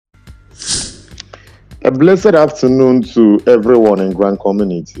A blessed afternoon to everyone in Grand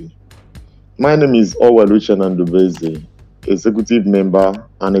Community. My name is Oweluche Nandubeze, executive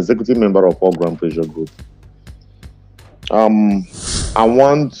member of All Grand Pressure Group. I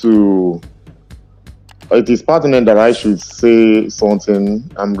want to. It is pertinent that I should say something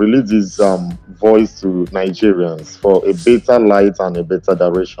and release this voice to Nigerians for a better light and a better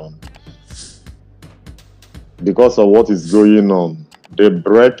direction. Because of what is going on,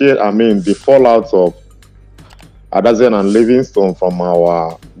 the fallout of Adazian and Livingstone from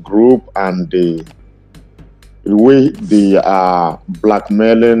our group and the way they are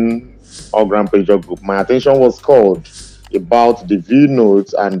blackmailing our Grand Pressure Group. My attention was called about the V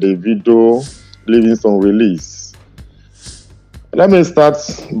notes and the video Livingstone release. Let me start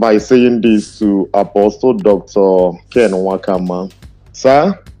by saying this to Apostle Dr. Ken Wakama.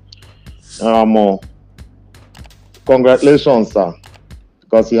 Sir, congratulations, sir,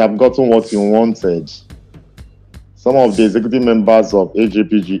 because you have gotten what you wanted. Some of the executive members of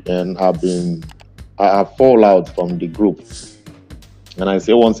AJPGN have fallen out from the group. And I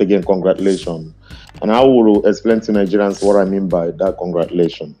say once again, congratulations. And I will explain to Nigerians what I mean by that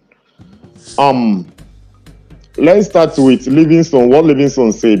congratulations. Let's start with Livingstone. What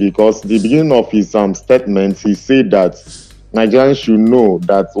Livingstone said, because the beginning of his statement, he said that Nigerians should know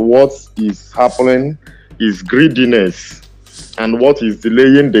that what is happening is greediness, and what is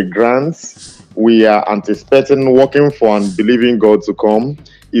delaying the grants we are anticipating, working for and believing God to come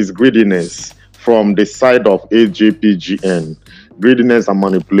is greediness from the side of AJPGN, greediness and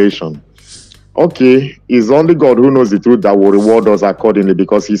manipulation. Okay, it's only God who knows the truth that will reward us accordingly,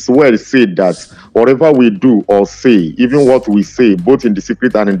 because His word said that whatever we do or say, even what we say, both in the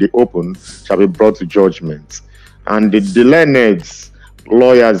secret and in the open, shall be brought to judgment. And the learned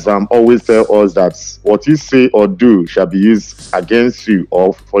lawyers always tell us that what you say or do shall be used against you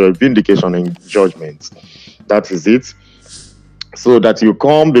or for your vindication in judgment. That is it. So that you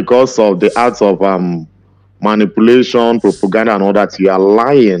come because of the acts of manipulation, propaganda, and all that, you are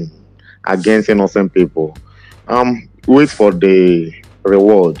lying against innocent people. Wait for the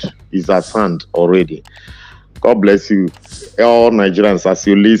reward. Is at hand already. God bless you, all Nigerians, as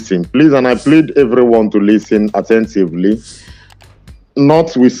you listen. Please, and I plead everyone to listen attentively,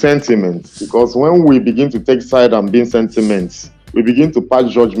 not with sentiment, because when we begin to take side and being sentiments, we begin to pass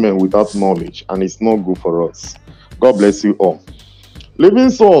judgment without knowledge, and it's not good for us. God bless you all.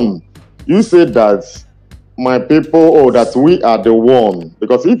 Livingstone, you said that my people, or that we are the one,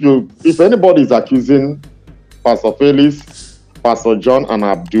 because if anybody is accusing Pastor Felix, Pastor John, and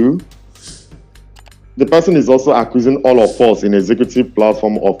Abdul, the person is also accusing all of us in executive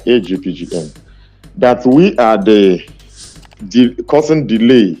platform of AJPGN that we are the causing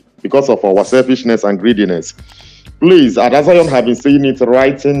delay because of our selfishness and greediness. Please, Adazion have been saying it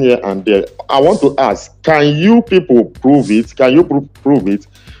right in here and there. I want to ask, can you people prove it? Can you prove it?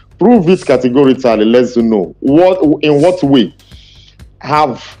 Prove it categorically. Let's know in what way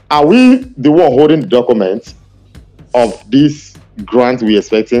are we the one holding the documents of this grant we're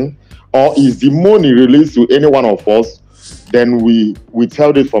expecting, or is the money released to any one of us? Then we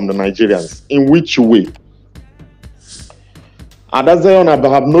withheld it from the Nigerians. In which way? And that's the one I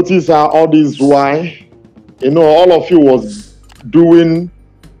have noticed how all this why, all of you was doing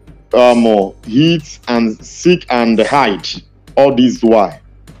heat and seek and hide. All this why.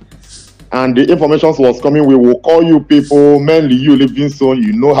 And the information was coming, we will call you people, mainly you Livingstone,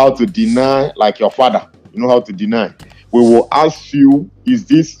 you know how to deny, like your father, you know how to deny. We will ask you, is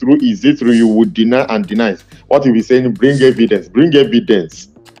this true? Is it true? You would deny and deny. What if we saying, bring evidence, bring evidence.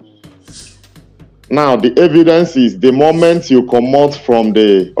 Now, the evidence is the moment you come out from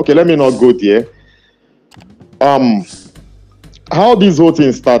the, okay, let me not go there. How this whole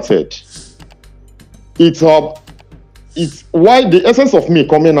thing started, it's why the essence of me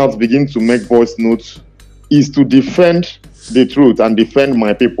coming out begin to make voice notes is to defend the truth and defend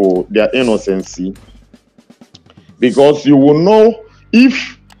my people, their innocency. Because you will know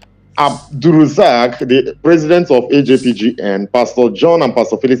if Abdurrazak, the president of AJPGN, Pastor John and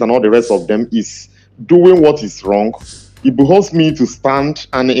Pastor Felix and all the rest of them is doing what is wrong, it behoves me to stand,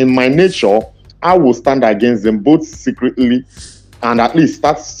 and in my nature, I will stand against them both secretly and at least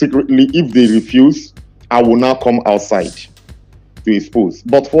start secretly. If they refuse, I will now come outside to expose.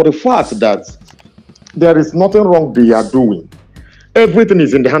 But for the fact that there is nothing wrong they are doing, everything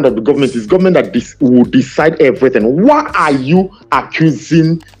is in the hand of the government. It's government that will decide everything. Why are you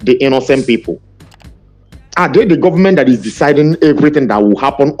accusing the innocent people? Are they the government that is deciding everything that will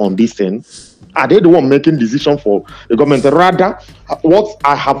happen on this thing? Are they the one making decision for the government? Rather, what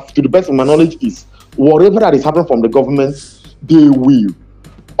I have, to the best of my knowledge, is whatever that is happening from the government, they will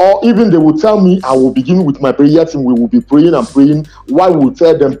Or even they will tell me, I will begin with my prayer team, we will be praying and praying. Why will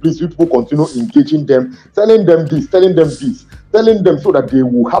tell them, please, people continue engaging them, telling them this, telling them this, telling them so that they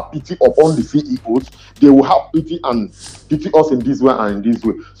will have pity upon the CEOs, they will have pity and pity us in this way and in this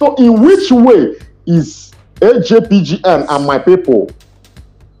way. So in which way is AJPGN and my people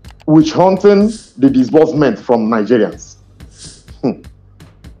witch hunting the disbursement from Nigerians?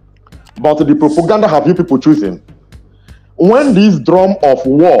 But the propaganda have you people choosing? When this drum of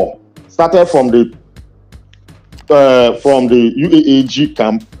war started from the UAAG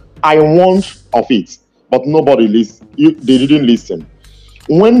camp, I warned of it, but nobody listened. They didn't listen.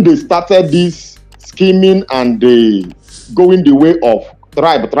 When they started this scheming and they going the way of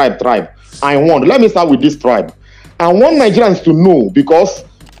tribe, I warned. Let me start with this tribe. I want Nigerians to know, because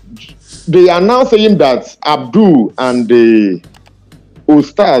they are now saying that Abdul and the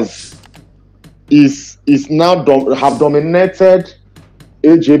Ostars is now have dominated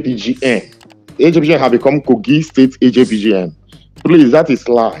AJPGN. AJPGN have become Kogi State AJPGN. Please, that is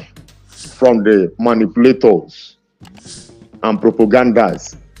lie from the manipulators and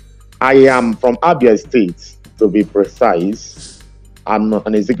propagandas. I am from Abia State, to be precise. I'm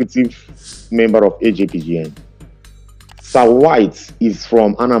an executive member of AJPGN. Sir White is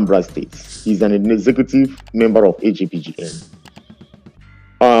from Anambra State. He's an executive member of AJPGN.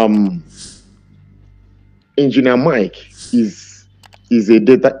 Engineer Mike is a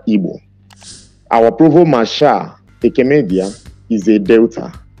Delta Igbo. Our Provost Marshal Ekemedia is a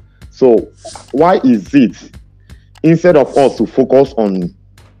Delta. So why is it, instead of us to focus on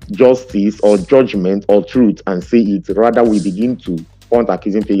justice or judgment or truth and say it, rather we begin to point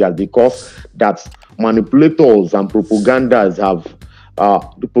accusing figures? Because that manipulators and propagandists have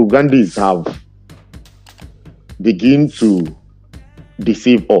begin to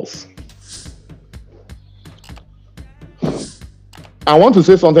deceive us. I want to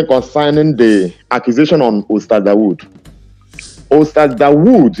say something concerning the accusation on Ustaz Dawood. Ustaz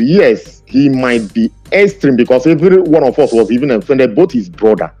Dawood, yes, he might be extreme, because every one of us was even offended, both his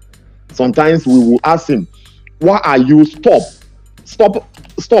brother. Sometimes we will ask him, why are you stop?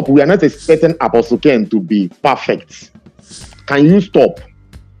 We are not expecting Apostle Ken to be perfect. Can you stop?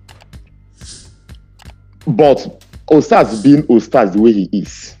 But Ustaz being Ustaz the way he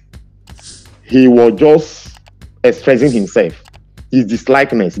is, he was just expressing himself, his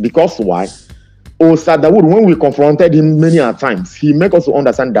dislikeness. Because why? Ustaz Dawood, when we confronted him many a times, he made us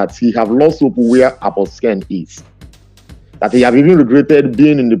understand that he have lost hope where Apostle Ken is. That he have even regretted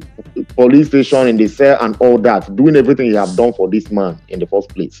being in the police station, in the cell and all that, doing everything he have done for this man in the first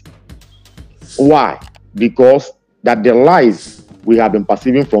place. Why? Because that the lies we have been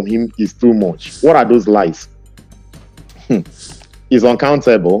perceiving from him is too much. What are those lies? It's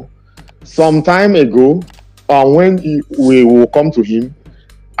uncountable. Some time ago, when we will come to him,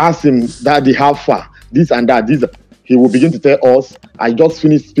 ask him, Daddy, how far? This and that. He will begin to tell us, I just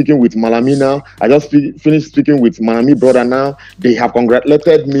finished speaking with Malamina. I just finished speaking with Malami brother now. They have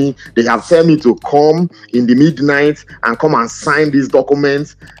congratulated me. They have told me to come in the midnight and come and sign these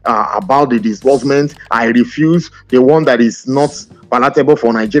documents about the disbursement. I refuse. The one that is not palatable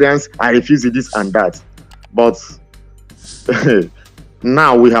for Nigerians, I refuse it, this and that. But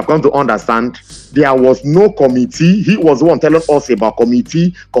now we have come to understand there was no committee. He was the one telling us about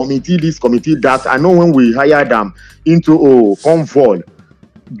committee this, committee that. I know when we hired them into a convoy,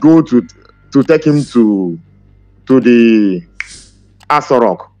 go to take him to the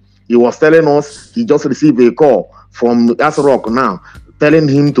Asorok. He was telling us he just received a call from Asorok now, telling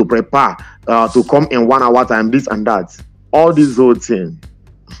him to prepare to come in 1 hour time, this and that. All this whole thing.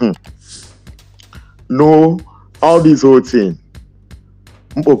 No, all this whole thing.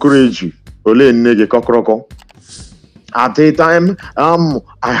 At the time,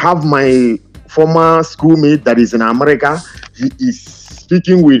 I have my former schoolmate that is in America. He is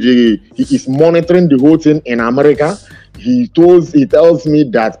speaking with he is monitoring the whole thing in America. He tells me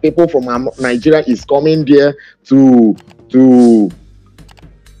that people from Nigeria is coming there to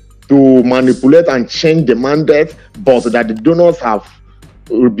manipulate and change the mandate, but that the donors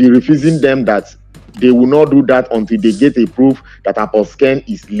will be refusing them, that they will not do that until they get a proof that Apostle Ken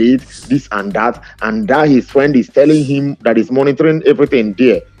is late, this and that his friend is telling him that is monitoring everything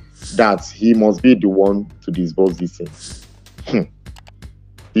there, that he must be the one to disburse this thing.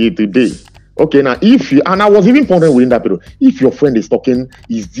 Today. Okay, now if you, and I was even pondering within that period, if your friend is there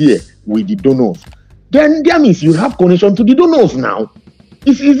with the donors, then that means you have connection to the donors now.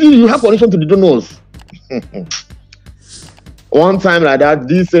 It's easy, you have connection to the donors. One time like that,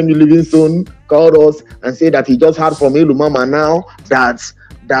 this same Livingstone called us and said that he just heard from Elumama now that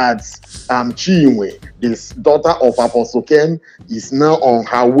that Chinwe, this daughter of Apostle Ken, is now on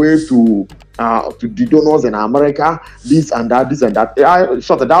her way to the donors in America, this and that.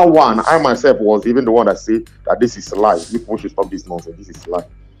 That one, I myself was even the one that said that this is a lie. People should stop this nonsense. This is a lie.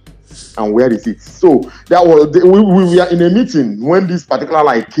 And where is it? So that was we were in a meeting when this particular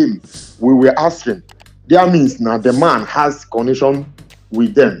lie came. We were asking, that means now the man has connection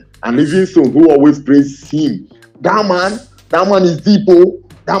with them. And Livingstone, who always praise him, that man is deep. Oh,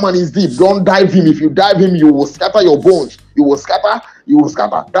 that man is deep. Don't dive him. If you dive him, you will scatter your bones. You will scatter.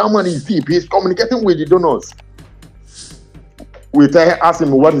 That man is deep. He's communicating with the donors. We asked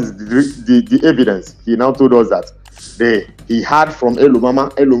him what is the evidence. He now told us that he heard from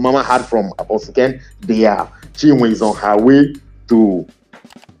Elumama. Elumama heard from Apostle Ken. Chinwe is on her way to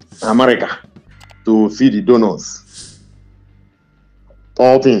America to see the donors.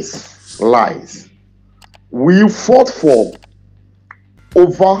 All things lies. We fought for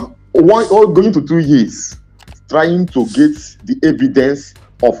over going to 2 years trying to get the evidence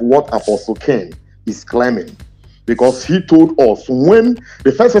of what Apostle Ken is claiming, because he told us when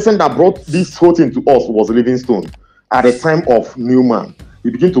the first person that brought this whole thing to us was Livingstone at the time of Newman. He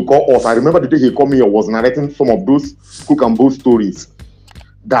began to call us. I remember the day he called me, I was narrating some of those cook and bowl stories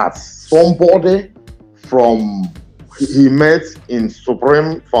that somebody from he met in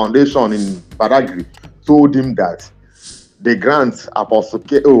Supreme Foundation in Badagry told him that the grant Apostle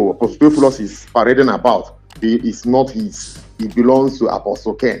Theophilus is parading about is not his. It belongs to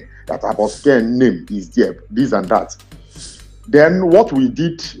Apostle Ken. That Apostle Ken's name is there, this and that. Then what we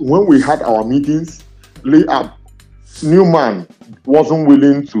did when we had our meetings, Newman wasn't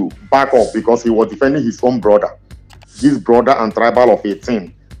willing to back up because he was defending his own brother, this brother and tribal of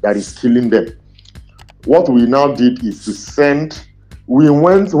 18 that is killing them. What we now did is to send.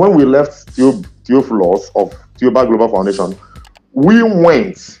 When we left Theophilus of Theobarth Global Foundation, we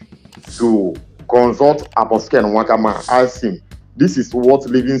went to consult Apostle Ken Wakama, asked him, this is what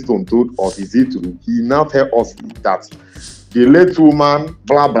Livingstone told us, is it true? He now tells us that the late woman,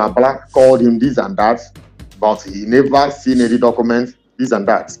 blah, blah, blah, called him this and that, but he never seen any documents, this and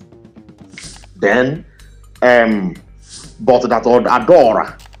that. Then, but that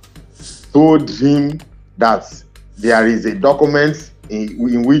Adora told him that there is a document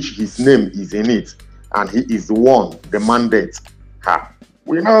in which his name is in it, and he is the one, the mandate.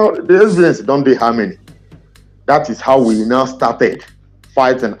 We know the evidence don't do how many. That is how we now started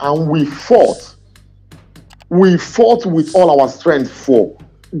fighting, and we fought. We fought with all our strength for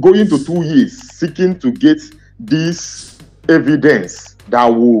going to 2 years, seeking to get this evidence that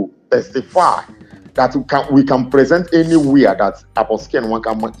will testify that we can present anywhere that Apostle Ken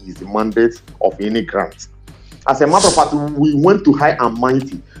Wakama is the mandate of any grant. As a matter of fact, we went to High and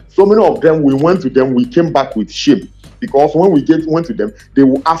Mighty. So many of them, we went to them, we came back with shame. Because when we went to them, they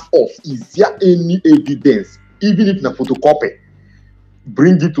will ask us, is there any evidence, even if not photocopy?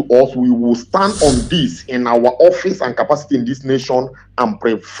 Bring it to us. We will stand on this in our office and capacity in this nation and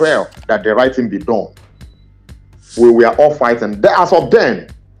prefer that the right thing be done. We were all fighting. As of then,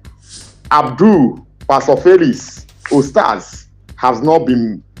 Abdul, Pastor Felix, Ustaz has not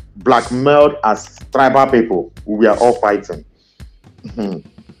been blackmailed as tribal people. We were all fighting.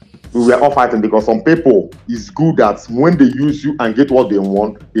 We were all fighting because some people is good that when they use you and get what they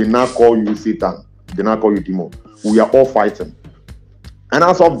want, they now call you Satan. They now call you demon. We are all fighting. And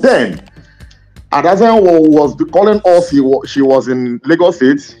as of then, Adazen was calling us. She was in Lagos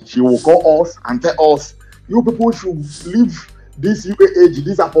State. She will call us and tell us, you people should leave this UAAG,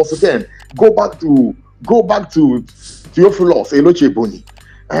 this Apostle Ken. Go back to Theophilus Elocheboni.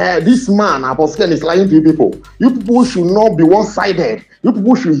 This man, Apostle Ken, is lying to you people. You people should not be one-sided. You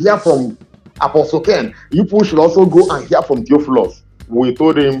people should hear from Apostle Ken. You people should also go and hear from Theophilus. We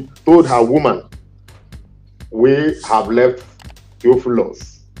told her woman, we have left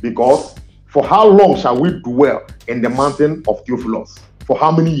Theophilus because for how long shall we dwell in the mountain of Theophilus? For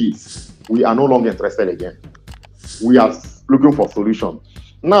how many years? We are no longer interested again. We are looking for solution.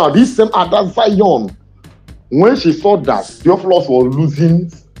 Now, this same Ada Zion, when she saw that Theophilus was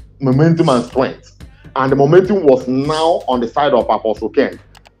losing momentum and strength, and the momentum was now on the side of Apostle Ken,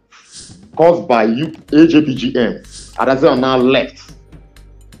 caused by AJPGM, Ada Zion now left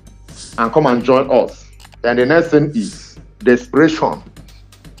and come and join us. And the next thing is desperation.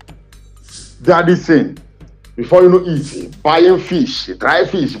 Daddy saying, before you know eating, buying fish, dry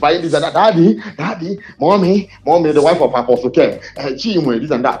fish, buying this and that. Daddy, mommy, the wife of Apostle Ken, Chinwe,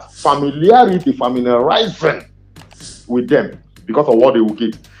 this and that. Familiarizing with them because of what they will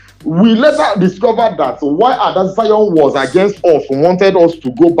get. We later discovered that why Ada Zion was against us, wanted us to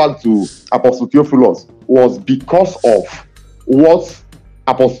go back to Apostle Theophilus, was because of what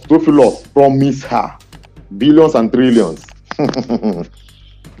Apostrophilos promised her billions and trillions.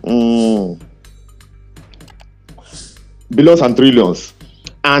 Billions and trillions.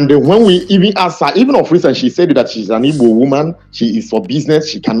 And when we even asked her, even of recent, she said that she's an Igbo woman, she is for business,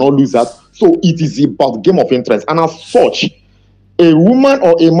 she cannot lose that. So it is about game of interest. And as such, a woman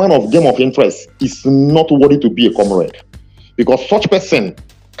or a man of game of interest is not worthy to be a comrade, because such person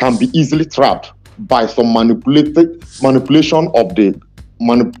can be easily trapped by some manipulation of the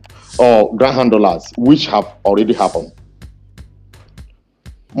grant handlers, which have already happened.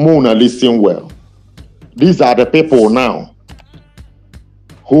 Mona, listen well. These are the people now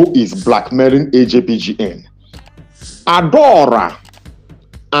who is blackmailing AJPGN. Adora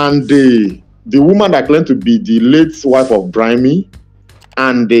and the woman that claimed to be the late wife of Brimey,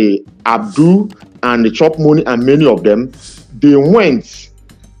 and the Abdul and the Chop Money and many of them, they went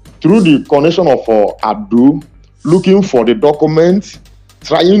through the connection of Abdul looking for the document,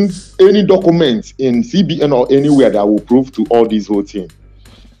 trying any document in CBN or anywhere that will prove to all this whole thing.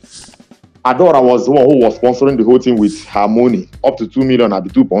 Adora was the one who was sponsoring the whole thing with her money, up to 2 million at the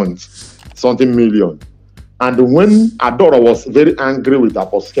 2-point-something million. And when Adora was very angry with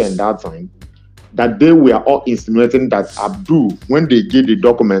Apostle Ken that time, that they were all insinuating that Abdul, when they gave the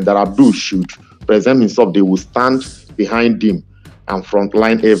document, that Abdul should present himself, they will stand behind him and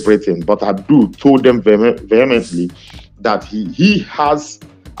frontline everything. But Abdul told them vehemently that he has,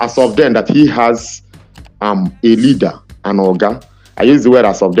 as of then, that he has a leader, an organ. I use the word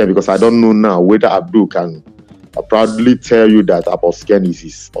as of then because I don't know now whether Abdul can proudly tell you that Apostle Ken is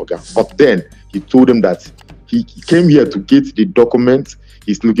his organ. But then he told him that he came here to get the document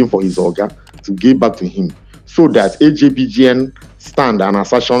he's looking for his organ to give back to him, so that AJPGN stand and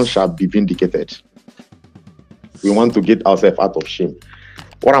assertion shall be vindicated. We want to get ourselves out of shame.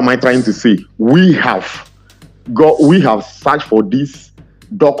 What am I trying to say? We have searched for these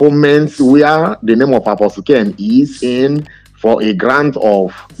documents where the name of Apostle Ken is in for a grant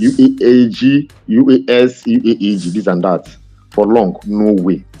of UAAG, UAS, UAAG, this and that for long. No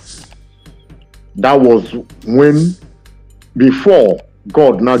way. That was when, before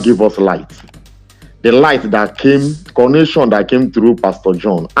God now gave us light. The light that came, connection that came through Pastor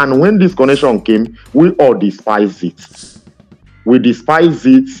John. And when this connection came, we all despised it. We despised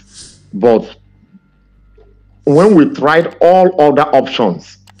it, but when we tried all other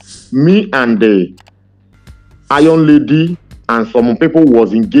options, me and the Iron Lady and some people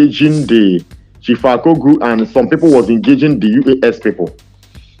was engaging the Chifakogu and some people was engaging the UAS people.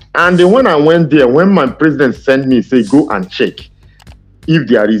 And then when I went there, when my president sent me, say, go and check if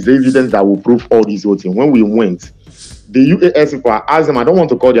there is evidence that will prove all these whole things. When we went, the UAS people, I asked them, I don't want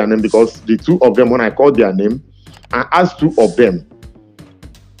to call their name because the two of them, when I called their name, I asked two of them,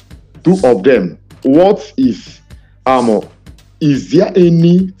 what is there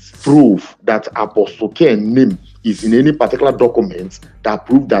any proof that Apostle Ken's name is in any particular document that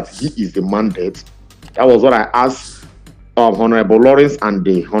prove that he is the mandate? That was what I asked Honorable Lawrence and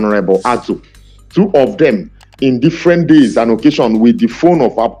the Honorable Atu. Two of them in different days and occasion with the phone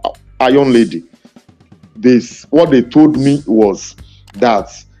of Iron Lady. What they told me was that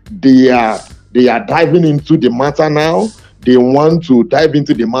they are diving into the matter now. They want to dive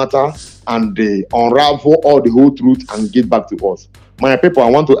into the matter and they unravel all the whole truth and get back to us. My people, I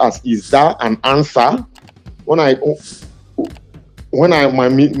want to ask, is that an answer? When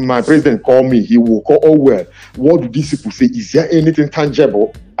my president called me, he will call, oh well, what do these people say? Is there anything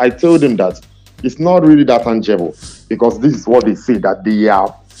tangible? I told him that it's not really that tangible, because this is what they say, that they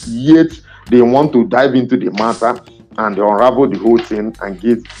are yet they want to dive into the matter and they unravel the whole thing and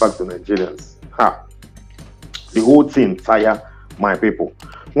get back to Nigerians. The whole thing tire my people.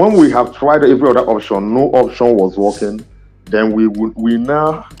 When we have tried every other option, no option was working, then we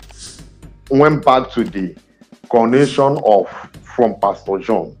now went back to the connection from Pastor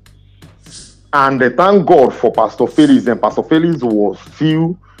John. And thank God for Pastor Felix, and Pastor Felix was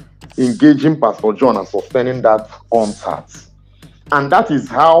still engaging Pastor John and sustaining that contact. And that is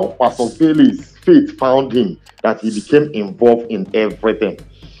how Pastor Felix's faith found him, that he became involved in everything.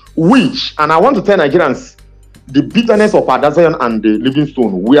 Which, and I want to tell Nigerians, the bitterness of Adazion and the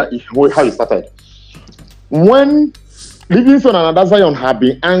Livingstone, how it started. When Livingstone and Adazion have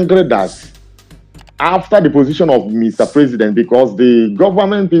been angry that after the position of Mr. President, because the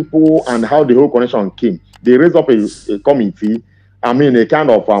government people and how the whole connection came, they raised up a committee, a kind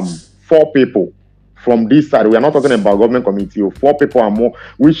of 4 people from this side. We are not talking about government committee, 4 people and more,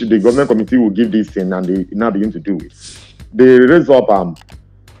 which the government committee will give this thing and they now begin to do it. They raised up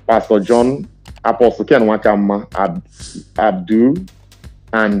Pastor John, Apostle Ken Wakama, Abdul,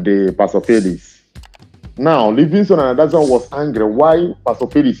 and Pastor Felix. Now, Livingstone and Adazion was angry. Why Pastor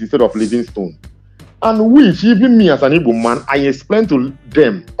Felix instead of Livingstone? And which, even me as an Igbo man, I explained to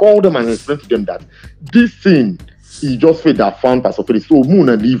them, called them and explained to them that this thing is just fate that found Pastor Felix. So Moon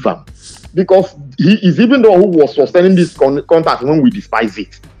and leave him. Because he is even the one who was sustaining this contact when we despise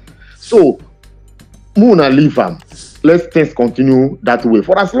it. So Moon and leave him. Let things continue that way.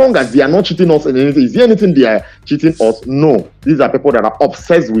 For as long as they are not cheating us in anything, is there anything they are cheating us? No. These are people that are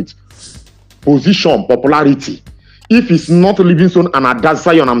obsessed with position, popularity. If it's not Livingstone and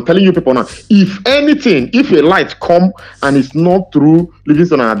Adazion, I'm telling you people now, if anything, if a light come and it's not through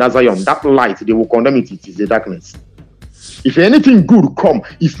Livingstone and Adazion, that light, they will condemn it. It is a darkness. If anything good come,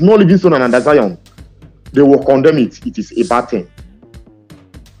 it's not Livingstone and Adazion, they will condemn it. It is a bad thing.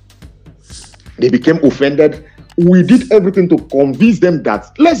 They became offended. We did everything to convince them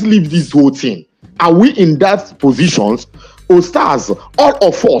that let's leave this whole thing. Are we in that positions? Oh, stars, all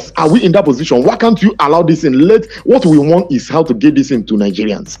of us, are we in that position? Why can't you allow this in? What we want is how to get this into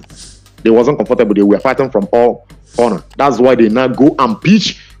Nigerians. They wasn't comfortable. They were fighting from all corners. That's why they now go and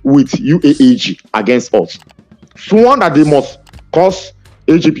pitch with UAAG against us. Sworn that they must cause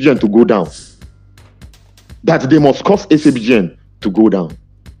AGPGN to go down. That they must cause ACBGN to go down.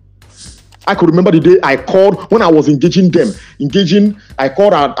 I could remember the day I called when I was engaging them. I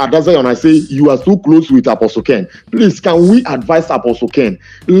called Adazion and I say, you are so close with Apostle Ken. Please, can we advise Apostle Ken?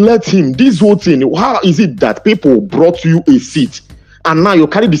 Let him, this whole thing, how is it that people brought you a seat and now you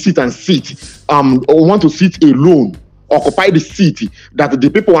carry the seat and sit, want to sit alone, occupy the seat, that the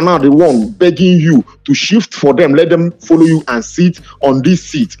people are now the one begging you to shift for them, let them follow you and sit on this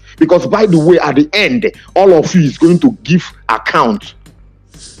seat. Because by the way, at the end, all of you is going to give account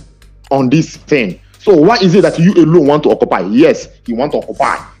on this thing. So why is it that you alone want to occupy? Yes, he want to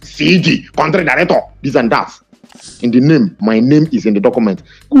occupy. CG, country director, this and that. In the name, my name is in the document.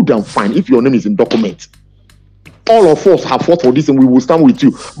 Good and fine if your name is in document. All of us have fought for this and we will stand with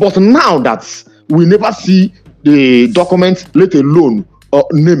you. But now that we never see the document, let alone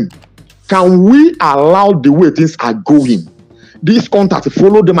name, can we allow the way things are going? This contact,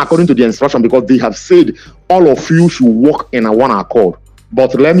 follow them according to the instruction because they have said all of you should work in a one accord.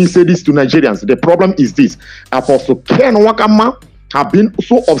 But let me say this to Nigerians. The problem is this. Apostle Ken Wakama have been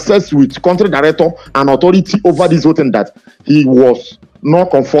so obsessed with country director and authority over this whole thing that he was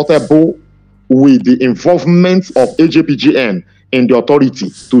not comfortable with the involvement of AJPGN in the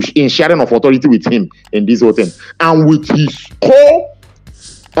authority, in sharing of authority with him in this whole thing. And with his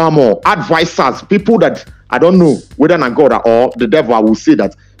advisors, people that, I don't know whether not God or the devil, I will say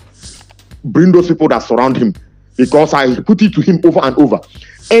that, bring those people that surround him. Because I put it to him over and over.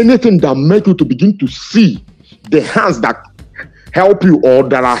 Anything that makes you to begin to see the hands that help you or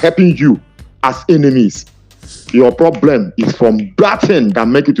that are helping you as enemies, your problem is from that thing that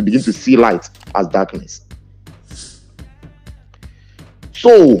makes you to begin to see light as darkness.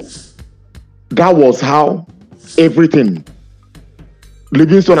 So that was how everything,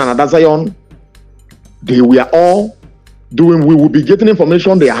 Livingstone and Adazion, they were all doing. We will be getting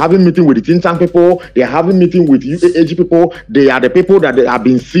information. They are having meeting with the think tank people. They are having meeting with UAAG people. They are the people that they have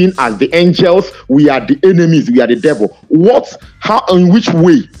been seen as the angels. We are the enemies. We are the devil. What? How? In which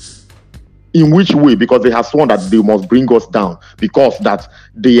way? In which way? Because they have sworn that they must bring us down. Because that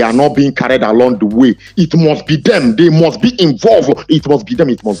they are not being carried along the way. It must be them. They must be involved. It must be them.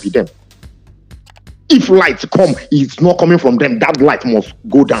 It must be them. If light come, it's not coming from them. That light must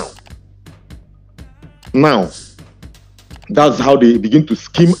go down. Now, that's how they begin to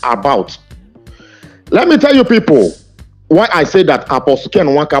scheme about. Let me tell you people, why I say that Apostle Ken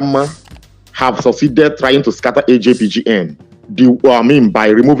Wakama have succeeded trying to scatter AJPGN. By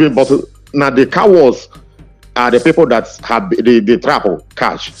removing, but now the cowards are the people that have the trap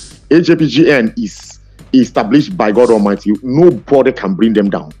cash. AJPGN is established by God Almighty. Nobody can bring them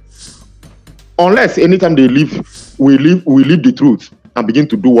down. Unless anytime they leave, we leave the truth and begin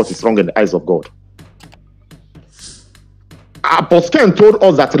to do what is wrong in the eyes of God. Apostle Ken told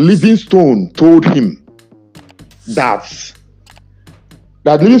us that Livingstone told him that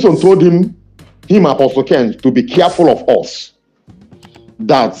Livingstone told him Apostle Ken, to be careful of us.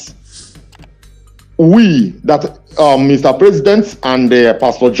 That Mr. President and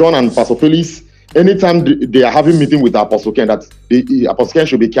Pastor John and Pastor Felix, anytime they are having meeting with Apostle Ken, that Apostle Ken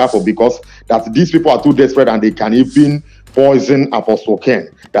should be careful because that these people are too desperate and they can even poison Apostle Ken.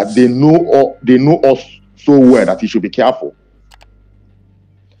 That they know us so well that he should be careful.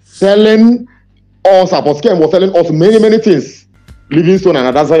 Telling us, Apostle Ken was telling us many things. Livingstone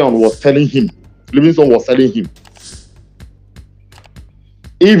and Adazion was telling him. Livingstone was telling him.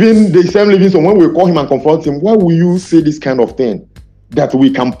 Even the same Livingstone, when we call him and confront him, why will you say this kind of thing? That we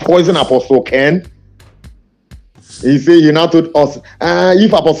can poison Apostle Ken? He said he now told us,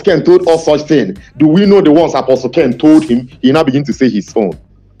 if Apostle Ken told us such thing, do we know the ones Apostle Ken told him? He now begin to say his own.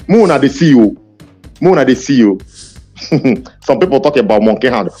 Moon at the CEO. Moon at the CEO. Some people talk about monkey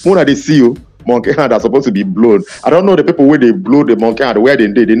hand. Moon at the CEO. Monkey hand are supposed to be blown. I don't know the people where they blow the monkey hand, where they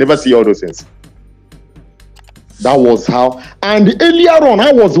did. They never see all those things. That was how. And earlier on,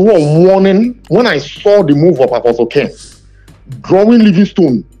 I was the one warning when I saw the move of Apostle Ken drawing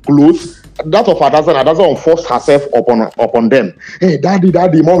Livingstone close. That of Adazan forced herself upon them. Hey, daddy,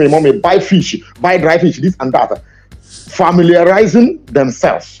 mommy, buy fish, buy dry fish, this and that. Familiarizing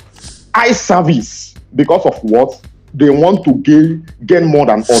themselves. Eye service, because of what? They want to gain more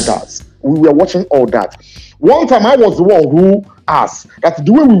than others. We were watching all that. One time I was the one who asked that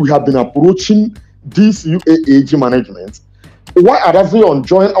the way we have been approaching this UAAG management, why Adazan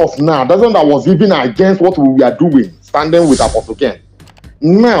join us now? Adazan that was even against what we were doing, standing with Apostle Ken.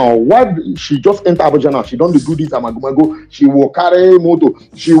 Now, why she just enter Abuja now? She don't do this amagumago. She will carry moto.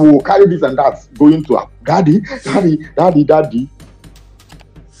 She will carry this and that. Going to her daddy.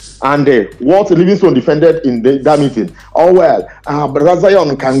 And what Livingstone defended in that meeting? Oh well, Brother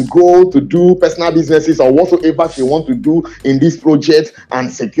Zion can go to do personal businesses or whatsoever she want to do in this project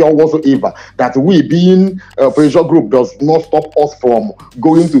and secure whatsoever. That we being a pressure group does not stop us from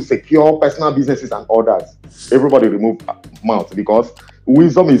going to secure personal businesses and others. Everybody remove mouth because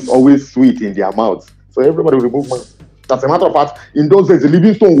wisdom is always sweet in their mouths. So everybody remove mouth. As a matter of fact, in those days,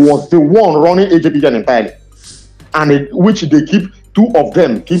 Livingstone was the one running AJPGN entirely, and which they keep. Two of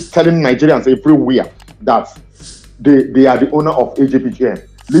them keep telling Nigerians everywhere that they are the owner of AJPGN.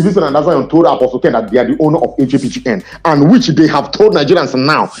 Livingstone and Zion told Apostle Ken that they are the owner of AJPGN, and which they have told Nigerians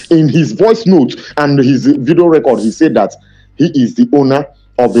now in his voice note and his video record. He said that he is the owner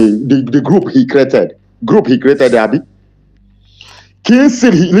of the group he created. Abby.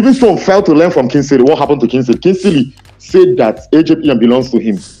 Kingsley, Livingstone failed to learn from Kingsley. What happened to Kingsley? Kingsley said that AJPGN belongs to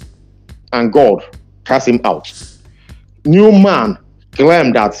him, and God cast him out. Newman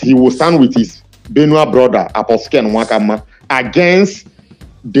claimed that he will stand with his Benua brother, Apostle Ken Wakama, against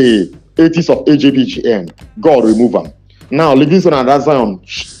the 80s of AJPGN. God remove him. Now, Livingstone and Zion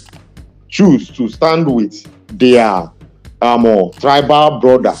choose to stand with their tribal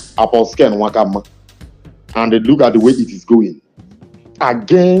brother, Apostle Ken Wakama, and they look at the way it is going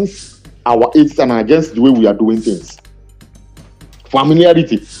against our 80s and against the way we are doing things.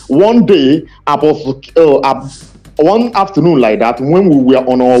 Familiarity. One day, one afternoon like that, when we were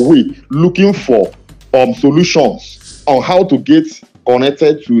on our way looking for solutions on how to get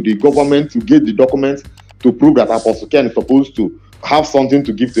connected to the government to get the documents to prove that Apostle Ken is supposed to have something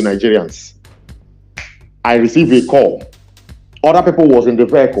to give to Nigerians, I received a call. Other people was in the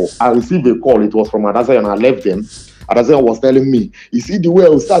vehicle. I received a call. It was from Adazan, and I left them. Adazan was telling me, you see the way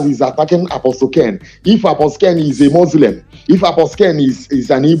Ustaz is attacking Apostle Ken. If Apostle Ken is a Muslim, if Apostle Ken is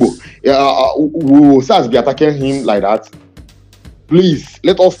an Igbo, will Ustaz be attacking him like that? Please,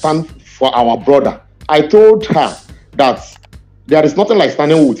 let us stand for our brother. I told her that there is nothing like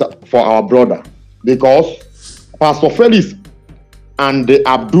standing for our brother, because Pastor Felix and the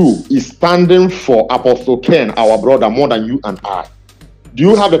Abdul is standing for Apostle Ken, our brother, more than you and I. Do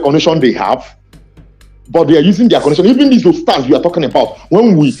you have the connection they have? But they are using their connection. Even these stars you are talking about,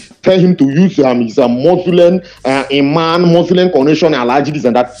 when we tell him to use his Muslim, Imam, Muslim connection, and this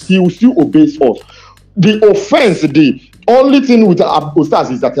and that, he will still obey us. The offense, the only thing with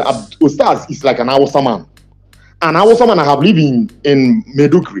Ustaz is that Ustaz is like an Hausa man. An Hausa man I have lived in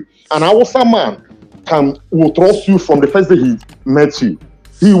Medugri. An Hausa man will trust you from the first day he met you.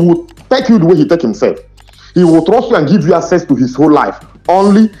 He will take you the way he takes himself. He will trust you and give you access to his whole life.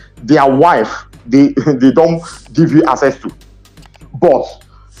 Only their wife, they don't give you access to. But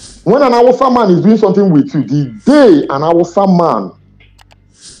when an Hausa man is doing something with you, the day an Hausa man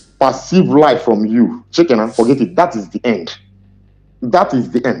perceive life from you, chicken and forget it, that is the end. That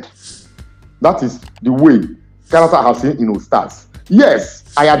is the end. That is the way character I have seen in Ustaz. Yes,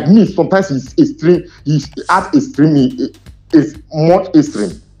 I admit sometimes he's extreme, he's at extreme, is much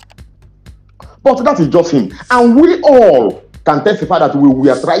extreme. But that is just him. And we all can testify that we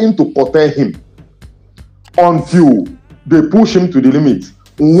are trying to curtail him until they push him to the limit.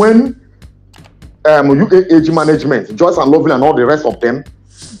 When UAAG management, Joyce and Lovely and all the rest of them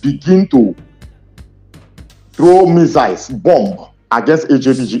begin to throw missiles, bomb against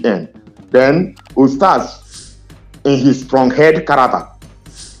AJPGN, then Ustaz, in his strong-head character,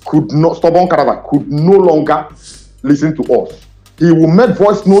 stubborn character, could no longer listen to us. He will make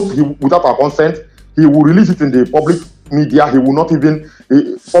voice notes without our consent. He will release it in the public media. He will not even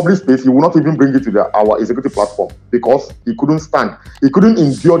public space. He will not even bring it to our executive platform because he couldn't stand. He couldn't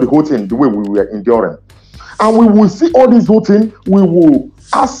endure the whole thing the way we were enduring. And we will see all this whole thing. We will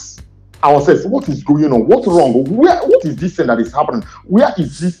ask ourselves, what is going on? What's wrong? What is this thing that is happening? Where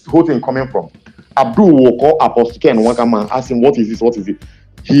is this whole thing coming from? Abdul will call Apostle and Wakama, ask him, what is this? What is it?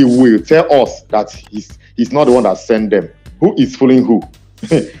 He will tell us that he's not the one that sent them. Who is fooling who?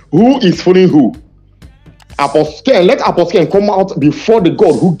 Who is fooling who? Apostle, let Apostle come out before the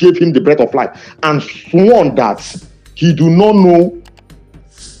God who gave him the breath of life and sworn that he do not know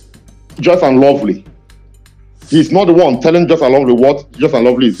Just and Lovely. He's not the one telling Just and Lovely what Just and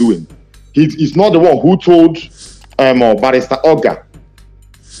Lovely is doing. He's not the one who told Barrister Oga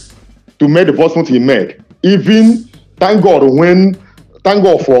to make the voicemail he made. Even thank God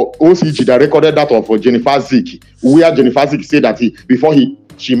for OCG that recorded that of Jennifer Zik, where Jennifer Zik said that before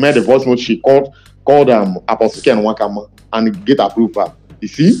she made the voicemail, she called Apostle Ken Wakama and get approval. You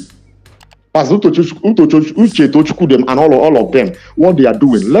see? Pastor Uche Tochukwu them and all of them, what they are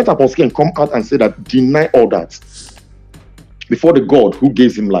doing. Let Apostle Ken come out and say that, deny all that before the God who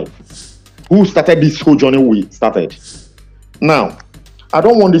gave him life, who started this whole journey we started. Now, I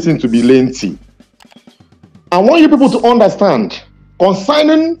don't want this thing to be lengthy. I want you people to understand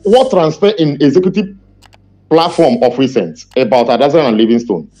concerning what transpired in executive platform of recent about Adaza and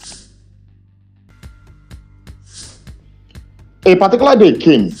Livingstone. A particular day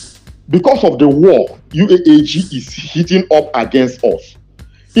came because of the war UAAG is hitting up against us.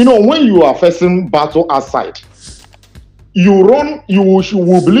 You know, when you are facing battle outside, you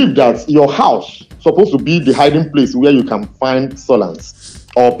will believe that your house is supposed to be the hiding place where you can find solace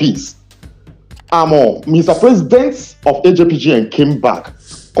or peace. Mr. President of AJPGN came back,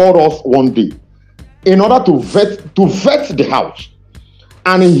 called us one day in order to vet the house.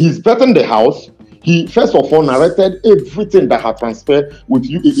 And in his vetting the house, he first of all narrated everything that had transpired with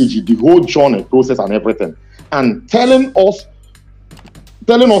UAAG, the whole journey process and everything, and telling us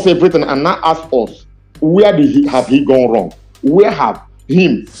everything, and now ask us, where have he gone wrong? Where have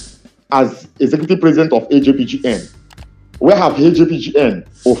him as executive president of AJPGN, where have AJPGN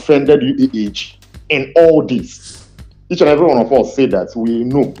offended UAAG in all this? Each and every one of us say that we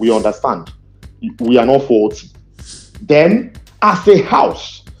know, we understand, we are not faulty. Then, as a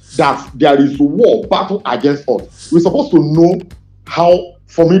house, that there is war, battle against us, we're supposed to know how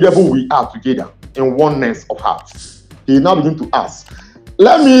formidable we are together in oneness of heart. He now begin to ask,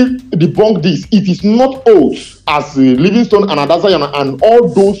 let me debunk this. It is not oath as Livingstone and Adazayan and all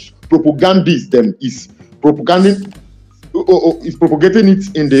those propagandists them is propagating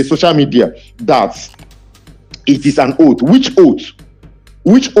it in the social media that it is an oath. Which oath?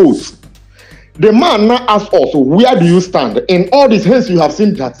 Which oath? The man now asks us, where do you stand? In all this, hence you have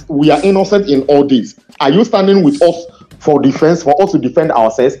seen that we are innocent in all this. Are you standing with us for defense, for us to defend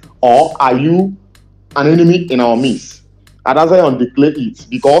ourselves, or are you an enemy in our midst? Adazayan declare it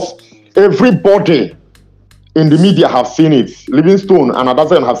because everybody in the media have seen it. Livingstone and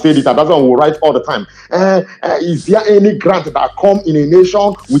Adazayan have said it. Adazayan will write all the time. Is there any grant that come in a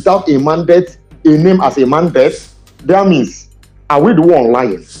nation without a mandate, a name as a mandate? That means, are we the one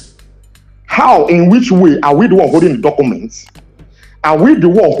lying? How, in which way are we the one holding the documents? Are we the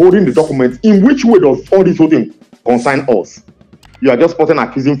one holding the documents? In which way does all this whole thing concern us? You are just pointing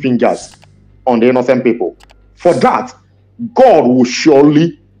accusing fingers on the innocent people. For that, God will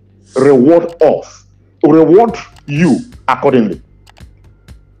surely reward us, reward you accordingly.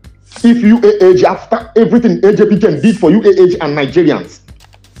 If UAAG, after everything AJPGN did for UAAG and Nigerians,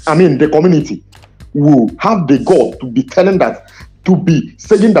 I mean the community, will have the God to be telling that, to be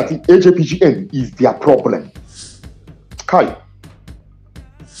saying that the AJPGN is their problem. Kai.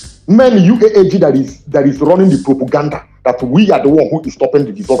 Many UAAG that is running the propaganda that we are the one who is stopping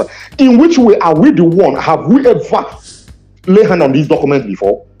the disorder. In which way are we the one? Have we ever laid hand on these documents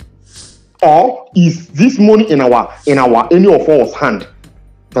before? Or is this money in any of us hand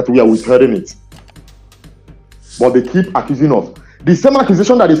that we are withholding it? But they keep accusing us. The same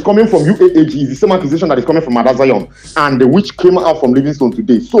accusation that is coming from UAAG is the same accusation that is coming from Adazayan, and which came out from Livingstone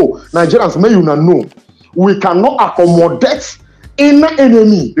today. So, Nigerians, may you know, we cannot accommodate inner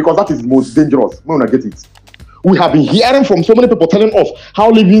enemy, because that is most dangerous. May you not get it. We have been hearing from so many people telling us how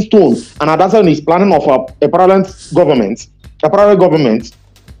Livingstone and Adazayan is planning of a parallel government,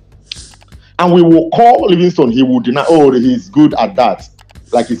 and we will call Livingstone. He will deny, oh, he's good at that,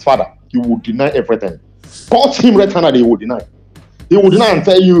 like his father. He will deny everything. Caught him red-handed, he will deny. He will deny and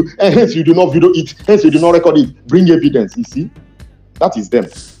tell you, hence you do not video it, hence you do not record it. Bring evidence, you see? That is them.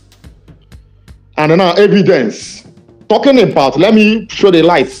 And now evidence. Talking about, let me show the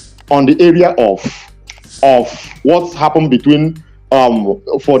light on the area of what's happened between,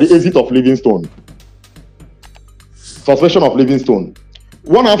 for the exit of Livingstone. Suspension of Livingstone.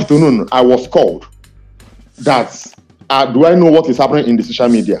 One afternoon, I was called that do I know what is happening in the social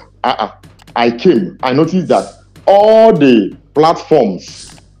media? I noticed that all the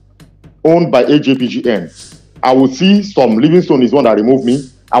platforms owned by AJPGN, I will see some Livingstone is one that removed me.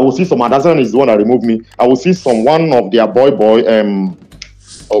 I will see some Adasan is the one that removed me. I will see one of their boy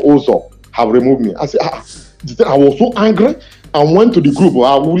also have removed me. I said, I was so angry and went to the group.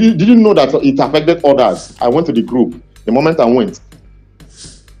 I really didn't know that it affected others. I went to the group. The moment I went,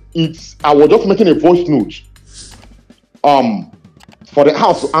 I was just making a voice note for the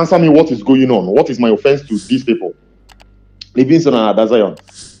house to answer me what is going on. What is my offense to these people? Livingstone and Adazion.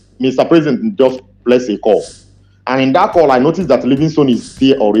 Mr. President just placed a call. And in that call, I noticed that Livingstone is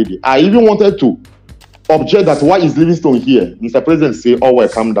there already. I even wanted to object that why is Livingstone here? Mr. President say, oh, well,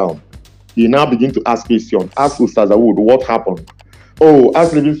 calm down. He now begin to ask questions. Ask Ustaz Awood, what happened? Oh,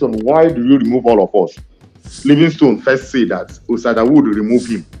 ask Livingstone, why do you remove all of us? Livingstone first say that Ustaz Awood remove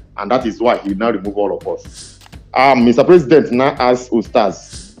him. And that is why he now remove all of us. Mr. President now ask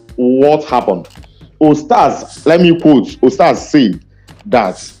Ustaz, what happened? Ustaz, let me quote, Ustaz said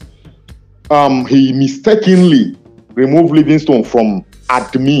that he mistakenly removed Livingstone from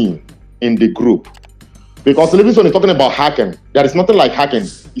admin in the group. Because Livingstone is talking about hacking. There is nothing like hacking.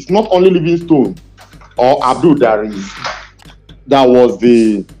 It's not only Livingstone or Abdul that was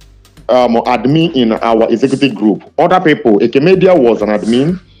the admin in our executive group. Other people, Ekemedia was an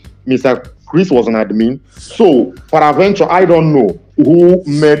admin. Mr. Chris was an admin. So, peradventure, I don't know who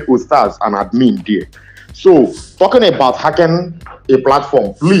made Ustaz an admin there. So, talking about hacking a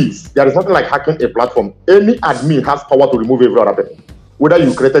platform, please, there is nothing like hacking a platform. Any admin has power to remove every other person, whether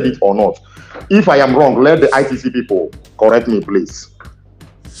you created it or not. If I am wrong, let the ITC people correct me, please.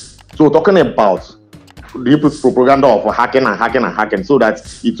 So, talking about the propaganda of hacking and hacking and hacking so that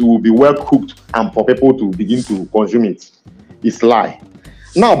it will be well cooked and for people to begin to consume it, is lie.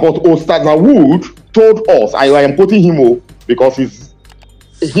 Now, but Ustaz Awood told us, I am quoting him because he's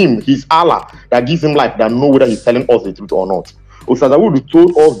Allah that gives him life, that know whether he's telling us the truth or not. Ustaz Awood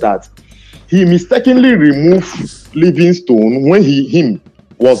told us that he mistakenly removed Livingstone when him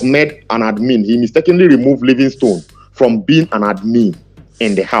was made an admin. He mistakenly removed Livingstone from being an admin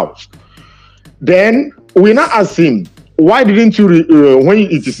in the house. Then we now ask him, why didn't you when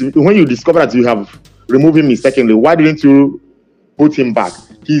you discover that you have removed him mistakenly, why didn't you put him back?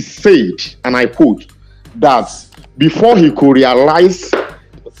 He said, and I quote, that before he could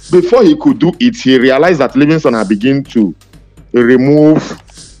do it, he realized that Livingstone had begun to remove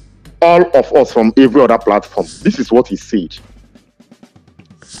all of us from every other platform. This is what he said.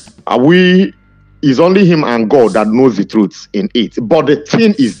 It's only him and God that knows the truth in it. But the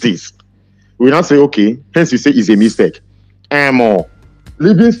thing is this. We now say, okay, hence you say it's a mistake.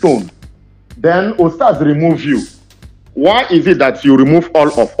 Livingstone, then Ustaz remove you. Why is it that you remove all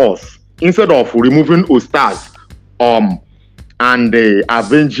of us instead of removing Ustaz and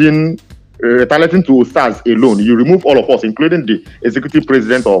avenging, retaliating to Ustaz alone? You remove all of us, including the executive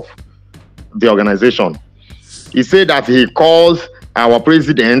president of the organization. He said that he calls our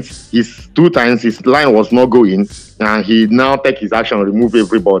president two times, his line was not going, and he now take his action, remove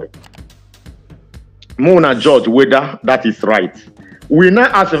everybody. Mona judge whether that is right. We now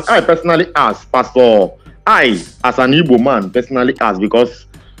ask him, I personally ask, Pastor, I, as an Igbo man, personally ask, because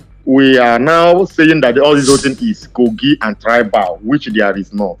we are now saying that all this whole thing is Kogi and tribal, which there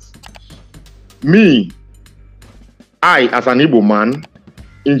is not. Me, I, as an Igbo man,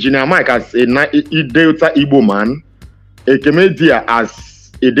 Engineer Mike as a Delta Igbo man, Ekemedia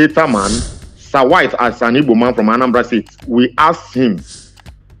as a data man, Sir White as an Igbo man from Anambra State, we asked him,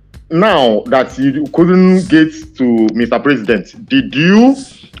 now that you couldn't get to Mr. President, did you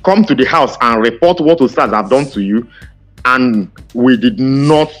come to the house and report what Ustaz have done to you? And we did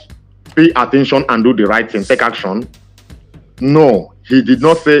not pay attention and do the right thing, take action? No, he did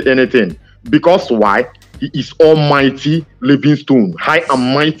not say anything. Because why? He is almighty Livingstone, high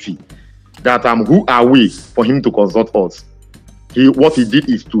and mighty. That who are we for him to consult us? What he did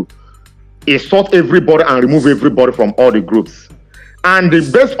is to extort everybody and remove everybody from all the groups. And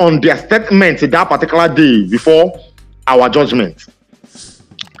based on their statement that particular day before our judgment,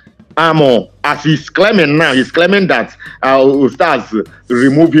 as he's claiming now, he's claiming that Ustaz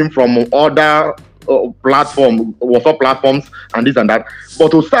remove him from other WhatsApp platforms and this and that.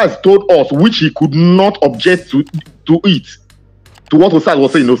 But Ustaz told us, which he could not object to it, to what Ustaz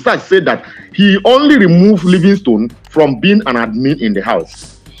was saying. Ustaz said that he only removed Livingstone from being an admin in the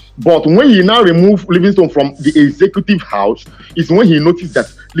house. But when he now removed Livingstone from the executive house, is when he noticed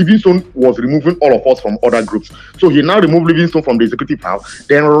that Livingstone was removing all of us from other groups. So he now removed Livingstone from the executive house.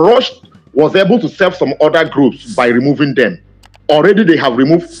 Then Rush was able to serve some other groups by removing them. Already they have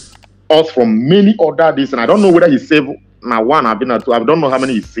removed us from many other this, and I don't know whether he saved now one, I've been at two, I don't know how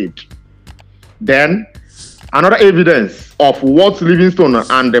many he saved. Then another evidence of what Livingstone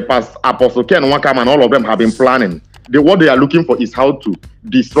and the past Apostle Ken Wakam and all of them have been planning. What they are looking for is how to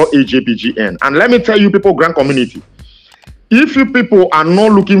destroy AJPGN. And let me tell you, people, grant community, if you people are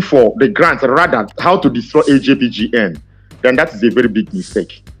not looking for the grant, rather how to destroy AJPGN, then that is a very big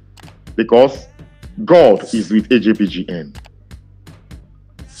mistake, because God is with AJPGN.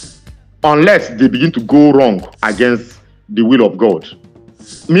 Unless they begin to go wrong against the will of God,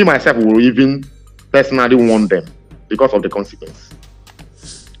 me myself will even personally warn them because of the consequence.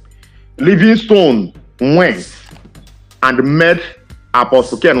 Livingstone went and met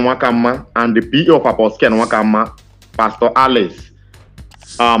Apostle Ken Wakama and the PA of Apostle Ken Wakama, Pastor Alice,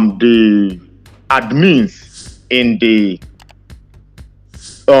 the admins in the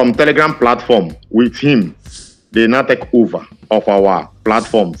Telegram platform with him. They now take over of our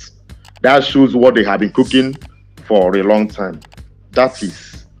platforms. That shows what they have been cooking for a long time. That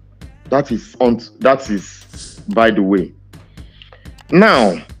is by the way.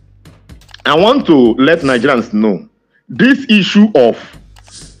 Now, I want to let Nigerians know this issue of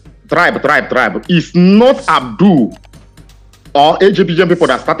tribe is not Abdul or AJPGN people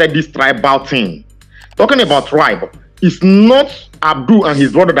that started this tribal thing. Talking about tribe, it's not Abdul and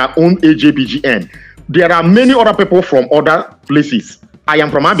his brother that own AJPGN. There are many other people from other places. I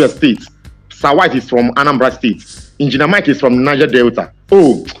am from Abia State. Sawat is from Anambra State. Engineer Mike is from Niger Delta.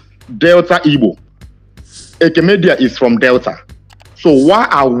 Oh, Delta Igbo. Ekemedia is from Delta. So why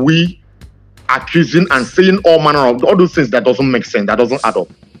are we accusing and saying all manner of all those things that doesn't make sense, that doesn't add up?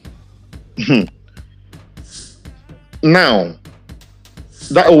 Now,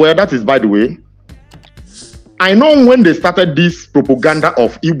 that is by the way. I know when they started this propaganda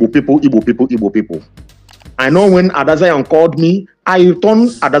of Igbo people. I know when Adazion called me, I turned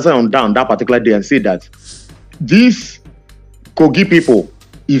Adazion down that particular day and said that these Kogi people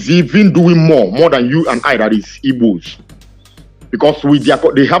is even doing more than you and I, that is Igbos. Because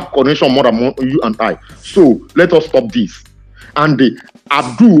they have connection more than you and I. So let us stop this. And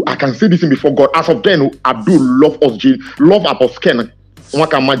Abdul, I can say this in before God, as of then, Abdul love Apostle Ken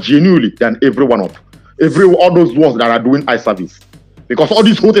Wakama genuinely than every one of all those ones that are doing eye service. Because all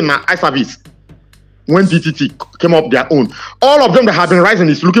these whole thing are eye service. When DTT came up their own, all of them that have been rising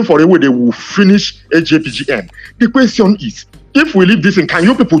is looking for a way they will finish AJPGN. The question is, if we leave this in, can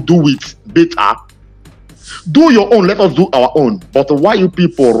you people do it better? Do your own, let us do our own. But why you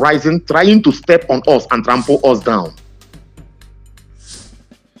people rising, trying to step on us and trample us down?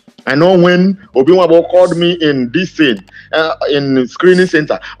 I know when Obiwabo called me in this thing, in screening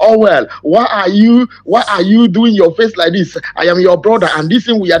center. Oh well, why are you doing your face like this? I am your brother, and this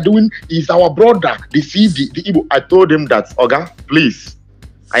thing we are doing is our brother, the CD, the Igbo. I told him that, Oga, please,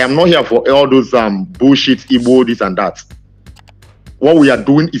 I am not here for all those bullshit Igbo, this and that. What we are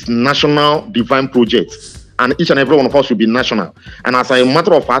doing is national divine project, and each and every one of us should be national. And as a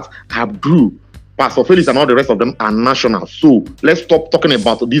matter of fact, Abdul, Pastor Felix and all the rest of them are national. So let's stop talking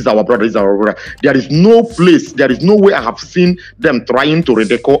about this is our brother, this is our brother. There is no place, there is no way I have seen them trying to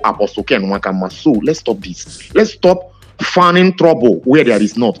ridicule Apostle Ken Wakama. So let's stop this. Let's stop fanning trouble where there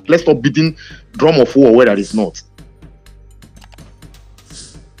is not. Let's stop beating drum of war where there is not.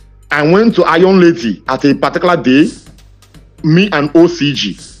 I went to Iron Lady at a particular day, me and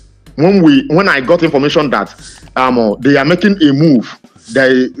OCG. When I got information that they are making a move,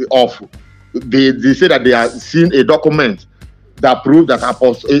 they say that they are seeing a document that proves that a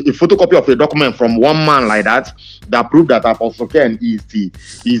photocopy of a document from one man like that proves that Apostle Ken is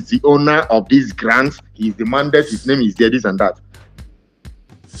the owner of this grant. He's the mandate, his name is there, this and that.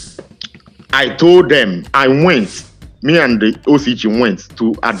 I told them, me and the OCG went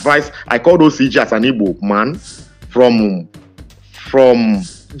to advise. I called OCG as an Igbo man from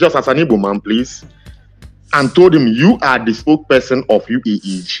just as an Igbo man, please, and told him, you are the spokesperson of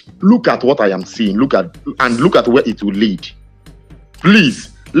UAAG. Look at what I am seeing. Look at where it will lead.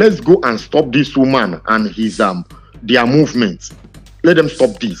 Please, let's go and stop this woman and his their movements. Let them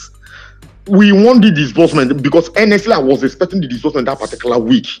stop this. We want the disbursement because honestly, I was expecting the disbursement that particular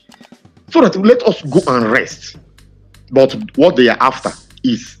week. So that let us go and rest. But what they are after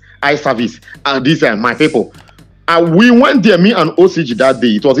is eye service. And these are my people. We went there, me and OCG that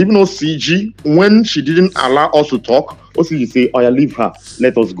day. It was even OCG, when she didn't allow us to talk, OCG say, oh yeah, leave her,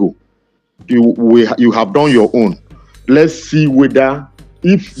 let us go. You have done your own. Let's see whether,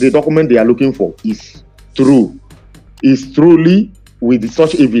 if the document they are looking for is true, is truly with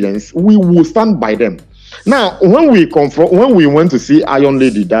such evidence, we will stand by them. Now, when we went to see Iron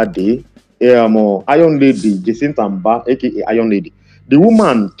Lady that day, Iron Lady, Jacinta Mba, aka Iron Lady, The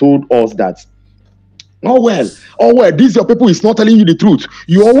woman told us that, oh well, this your people is not telling you the truth.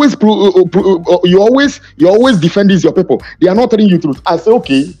 You always you always defend these your people. They are not telling you the truth. I say,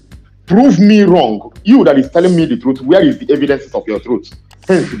 okay, prove me wrong. You that is telling me the truth, where is the evidences of your truth?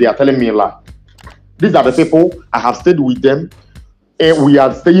 Hence, they are telling me a lie. These are the people, I have stayed with them. And we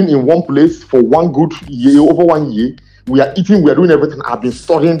are staying in one place for one good year, over 1 year. We are eating, we are doing everything. I've been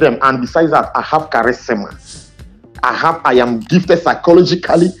studying them. And besides that, I have charisma. I am gifted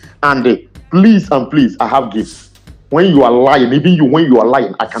psychologically. And please, I have gifts. When you are lying, even you, when you are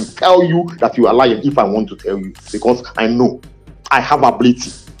lying, I can tell you that you are lying if I want to tell you. Because I know. I have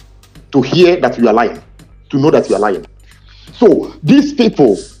ability to hear that you are lying. To know that you are lying. So, these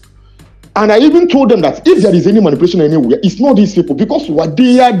people, and I even told them that if there is any manipulation anywhere, it's not these people, because what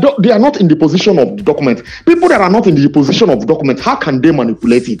they are not in the position of the document. People that are not in the position of the document, how can they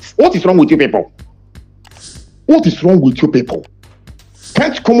manipulate it? What is wrong with you people? What is wrong with you people?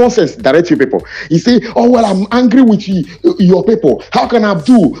 Can't common sense direct you people? You say, oh well, I'm angry with you, your people. How can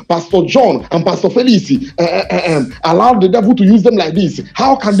Abdul, Pastor John, and Pastor Felice allow the devil to use them like this?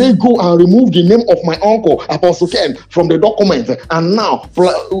 How can they go and remove the name of my uncle, Apostle Ken, from the document, and now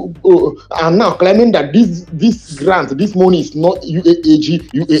claiming that this grant, this money is not UAAG,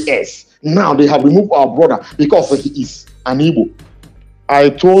 UAS. Now they have removed our brother because he is an Igbo. I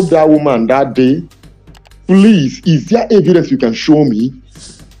told that woman that day, please, is there evidence you can show me?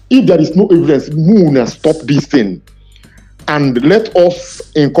 If there is no evidence, Moon, stop this thing. And let us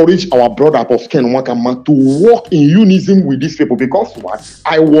encourage our brother Apostle Ken Wakama to work in unison with these people. Because what?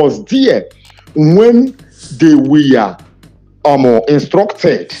 I was there when they were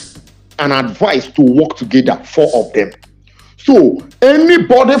instructed and advised to work together, 4 of them. So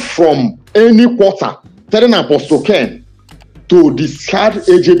anybody from any quarter telling Apostle Ken to discard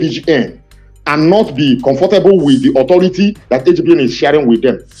AJBGN and not be comfortable with the authority that AJBGN is sharing with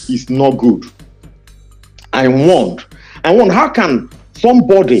them is not good. I want, how can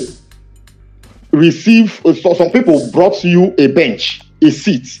somebody receive, so some people brought you a bench, a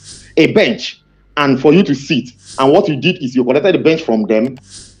bench, and for you to sit, and what you did is you collected the bench from them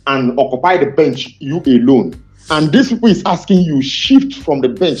and occupied the bench you alone. And this people is asking you, shift from the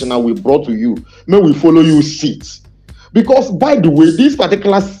bench now we brought to you, may we follow you sit. Because by the way, this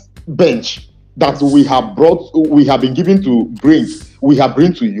particular bench that we have been given to bring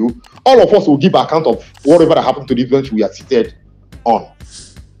to you, all of us will give account of whatever that happened to this bench we are seated on.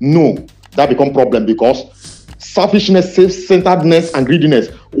 No, that become problem because selfishness, self-centeredness, and greediness.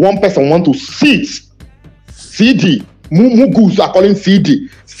 One person want to sit. CD. Mugus are calling CD.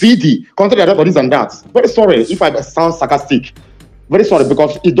 Contrary to this and that. Very sorry if I sound sarcastic. Very sorry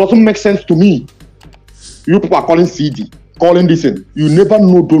because it doesn't make sense to me. You people are calling CD, calling this in. You never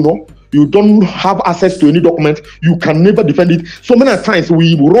know donor. You don't have access to any document. You can never defend it. So many times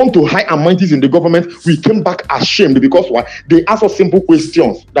we run to high and mighties in the government. We came back ashamed because what? They ask us simple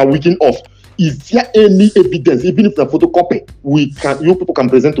questions that weaken us. Is there any evidence, even if it's a photocopy, you people can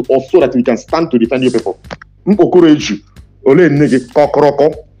present to us so that we can stand to defend you people? And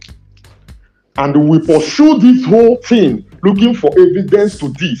we pursue this whole thing, looking for evidence to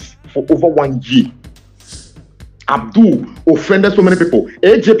this for over 1 year. Abdul offended so many people.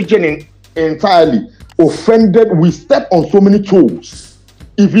 AJPGN entirely offended. We step on so many toes,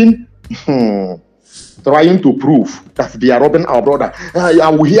 even trying to prove that they are robbing our brother.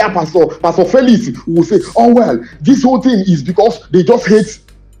 And we hear Pastor Felix will say, "Oh well, this whole thing is because they just hate."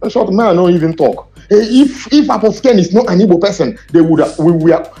 A short man, not even talk. If Apostle Ken is not an Igbo person, they would have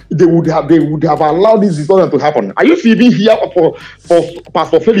allowed this disorder to happen. Are you even here for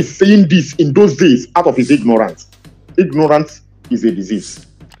Pastor Felix saying this in those days out of his ignorance? Ignorance is a disease.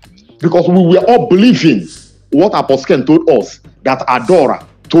 Because we were all believing what Apostle Ken told us, that Adora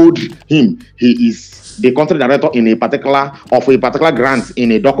told him he is the country director in a particular grant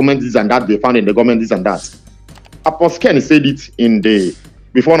in a document, this and that they found in the government, this and that. Apostle Ken said it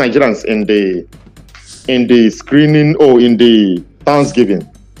before Nigerians in the screening or in the Thanksgiving.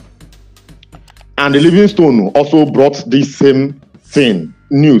 And the Livingstone also brought this same thing,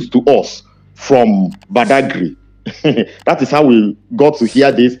 news to us from Badagry. That is how we got to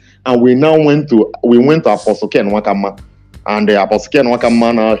hear this, and we now went to Apostle Ken Wakama, and the Apostle Ken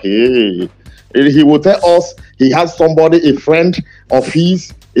Wakama now, he will tell us he has somebody, a friend of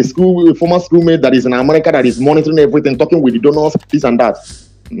his, a former schoolmate that is in America that is monitoring everything, talking with the donors, this and that.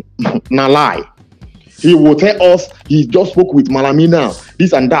 Now lie. He will tell us he just spoke with Malami now,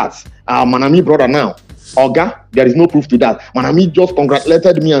 this and that, our Manami brother now. Oga, there is no proof to that. Manami just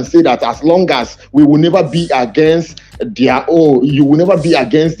congratulated me and said that as long as we will never be against their own, you will never be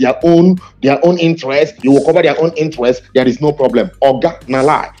against their own interest, you will cover their own interest, there is no problem. Oga, na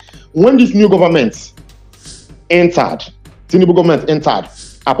lie. When this new government entered, Tinubu government entered,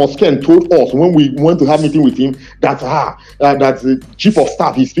 Apostle Ken told us when we went to have meeting with him that that the chief of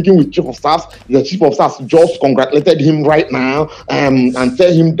staff, he's speaking with chief of staff, the chief of staff just congratulated him right now and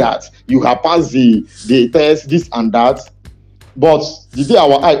tell him that you have passed the test, this and that. But the day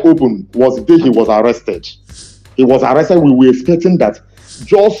our eye opened was the day he was arrested. He was arrested. We were expecting that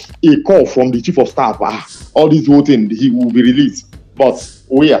just a call from the chief of staff, all this whole thing, he will be released. But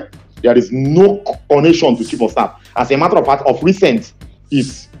where? There is no connection to chief of staff. As a matter of fact, of recent,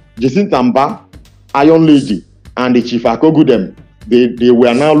 is Jason Tamba, Iron Lady, and the Chief Akogudem. They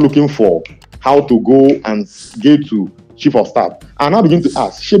were now looking for how to go and get to Chief of Staff. And I begin to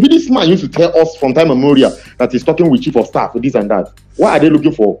ask, Shebi, this man used to tell us from time memorial that he's talking with Chief of Staff, this and that. Why are they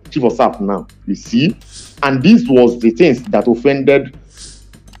looking for Chief of Staff now? You see? And this was the things that offended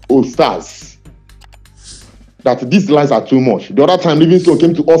Ostars. That these lies are too much. The other time, Livingstone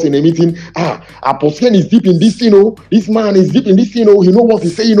came to us in a meeting. Apostle Ken is deep in this, This man is deep in this, He know what he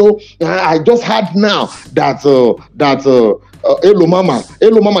say, I just heard now that Elo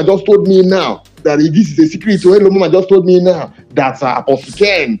Mama just told me now that this is a secret. So Elo Mama just told me now that Apostle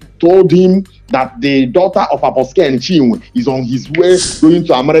Ken told him that the daughter of Apostle Ken, Chinwe, is on his way going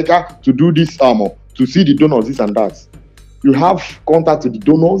to America to do this, to see the donors, this and that. You have contact with the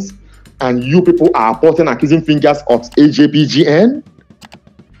donors, and you people are pointing accusing fingers at AJPGN.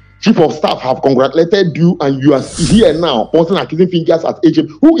 Chief of staff have congratulated you, and you are here now pointing accusing fingers at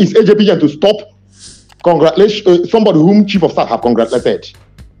AJP. Who is AJPGN to stop somebody whom chief of staff have congratulated?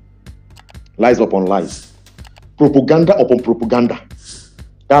 Lies upon lies, propaganda upon propaganda.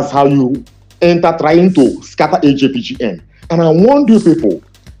 That's how you enter trying to scatter AJPGN. And I warn you people,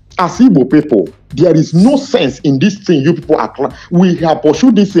 as Igbo people, there is no sense in this thing you people are. We have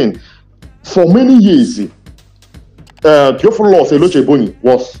pursued this thing for many years. Theophilus Elocheboni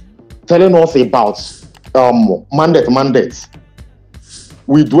was telling us about mandate.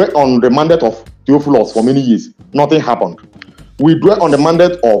 We dwelt on the mandate of Theophilus for many years. Nothing happened. We dwelt on the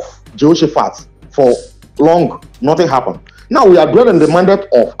mandate of Jehoshaphat for long. Nothing happened. Now we are dwelling on the mandate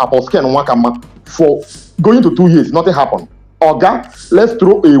of Apostle Ken Wakama for going to 2 years. Nothing happened. Oga, let's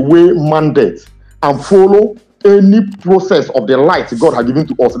throw away mandate and follow any process of the light God had given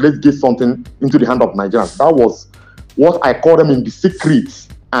to us. Let's get something into the hand of Nigerians. That was what I call them in the secret,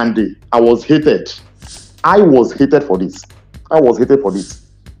 and I was hated. I was hated for this. I was hated for this.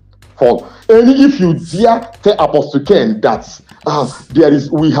 If you dare tell Apostle Ken that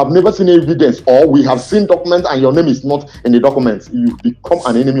we have never seen evidence, or we have seen documents and your name is not in the documents, you become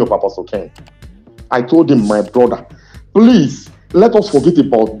an enemy of Apostle Ken. I told him, my brother, please let us forget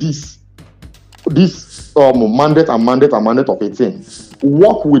about this mandate of a thing.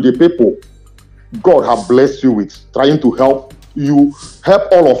 Work with the people God have blessed you with, trying to help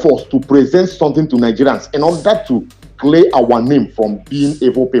all of us to present something to Nigerians in order to clear our name from being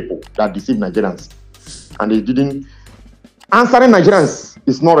evil people that deceive Nigerians. And they didn't. Answering Nigerians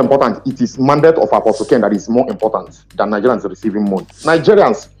is not important. It is mandate of Apostle Ken that is more important than Nigerians receiving money.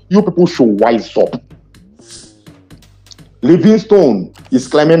 Nigerians, you people should wise up. Livingstone is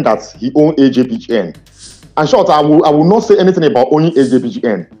claiming that he owns AJPGN. And short, I will not say anything about owning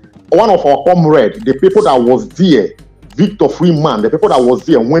AJPGN. One of our comrades, the people that was there, Victor Freeman, the people that was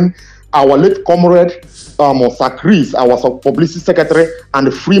there when our late comrade Sakris, our publicity secretary,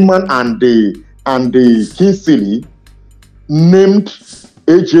 and Freeman and the Kingsley named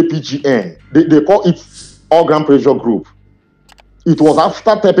AJPGN. They call it All Grand Pressure Group. It was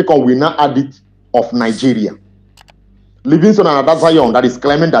after Tepicon we now added of Nigeria. Livingstone and Adazion that is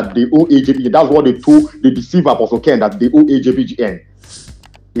claiming that they owe AJPGN. That's what they told the deceiver Apostle Ken, that they owe AJPGN.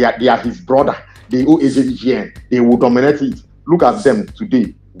 They are his brother. They owe AJPGN. They will dominate it. Look at them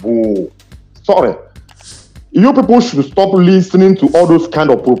today. Whoa. Sorry. You people should stop listening to all those kind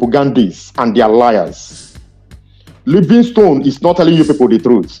of propagandists and their liars. Livingstone is not telling you people the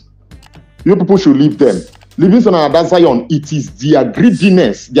truth. You people should leave them. Livingstone and Adazion, it is their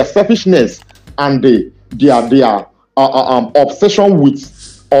greediness, their selfishness, and their obsession with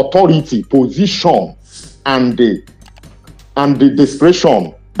authority, position, and the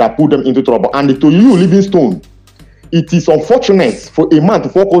discretion that put them into trouble. And to you, Livingstone, it is unfortunate for a man to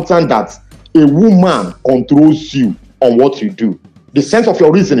fall concerned that a woman controls you on what you do. The sense of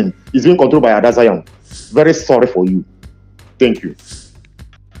your reasoning is being controlled by Adazion. Very sorry for you. Thank you.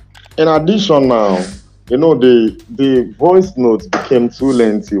 In addition now, You know, the voice notes became too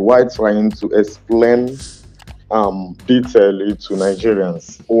lengthy while trying to explain detailedly to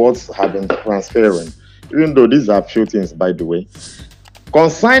Nigerians what's have been transferring. Even though these are few things, by the way.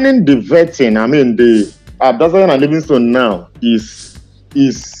 Concerning the vetting, I mean, the Abdazayan and Livingstone now is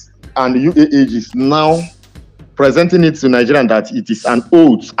and UAAG is now presenting it to Nigerians that it is an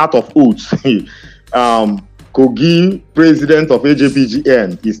oath, out of oath. Kogi, president of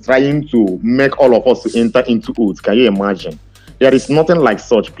AJPGN, is trying to make all of us to enter into oath. Can you imagine? There is nothing like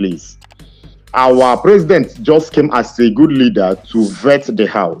such, please. Our president just came as a good leader to vet the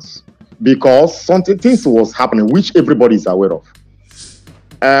house because something things was happening which everybody is aware of.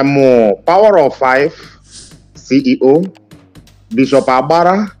 Power of Five CEO, Bishop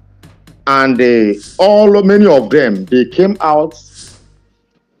Abara, and many of them, they came out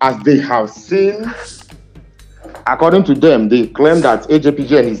as they have seen. According to them, they claim that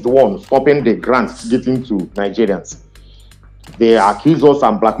AJPGN is the one stopping the grants getting to Nigerians. They accuse us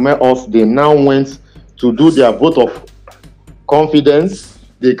and blackmail us. They now went to do their vote of confidence.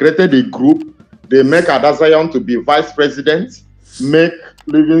 They created a group. They make Adazayan to be vice president, make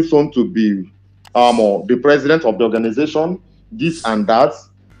Livingstone to be the president of the organization, this and that.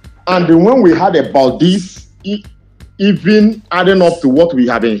 And then when we heard about this, even adding up to what we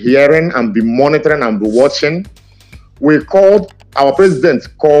have been hearing and been monitoring and been watching, our president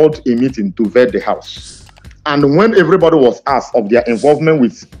called a meeting to vet the house. And when everybody was asked of their involvement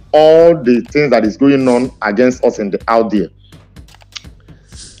with all the things that is going on against us out there,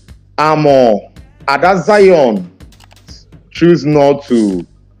 Adazayan choose not to.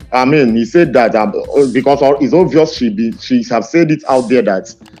 I mean, he said that because it's obvious she have said it out there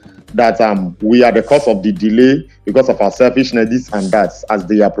that we are the cause of the delay because of our selfishness, this and that, as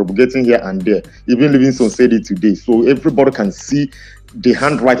they are propagating here and there. Even Livingstone said it today, so everybody can see the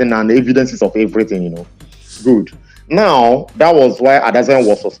handwriting and the evidences of everything. You know, good. Now that was why Adazayan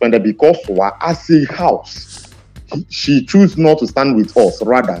was suspended, because as a house, she chose not to stand with us.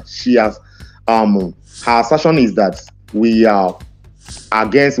 Rather, she has her assertion is that we are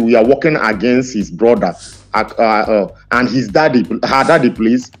working against his brother and his daddy, her daddy,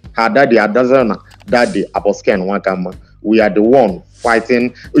 please. Her daddy, daddy, Apostle and Wakama. We are the one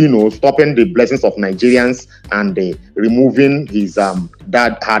fighting, stopping the blessings of Nigerians and removing his her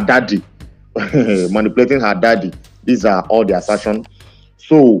daddy, manipulating her daddy. These are all the assertions.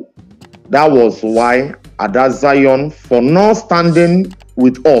 So that was why Adazayan, for not standing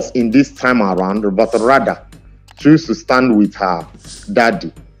with us in this time around, but rather choose to stand with her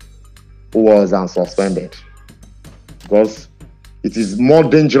daddy, was suspended, because it is more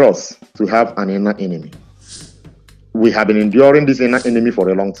dangerous to have an inner enemy. We have been enduring this inner enemy for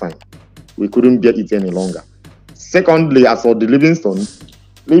a long time. We couldn't get it any longer. Secondly, as for the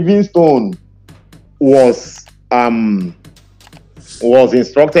Livingstone was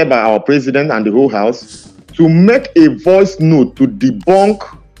instructed by our president and the whole house to make a voice note to debunk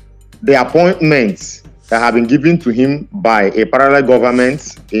the appointments that have been given to him by a parallel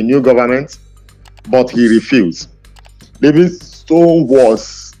government, a new government, but he refused. Livingstone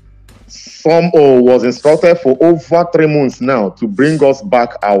was instructed for over 3 months now to bring us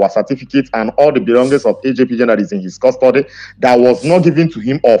back our certificate and all the belongings of AJPGN that is in his custody that was not given to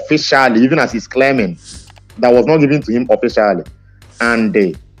him officially, even as he's claiming, that was not given to him officially. And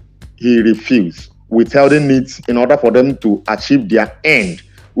he refused, withholding it in order for them to achieve their end,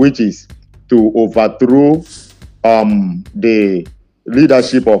 which is to overthrow the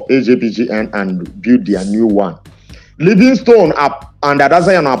leadership of AJPGN and build their new one. Livingstone and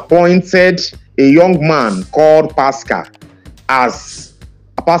Adazayan appointed a young man called Pascal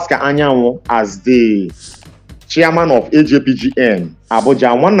Anyanwu as the chairman of AJPGN Abuja.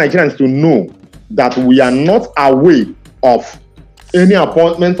 I want Nigerians to know that we are not aware of any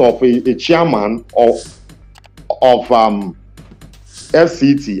appointment of a chairman of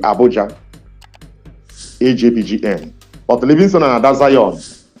FCT Abuja AJPGN. But Livingstone and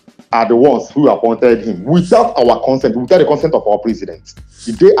Adazayan are the ones who appointed him without our consent, without the consent of our president.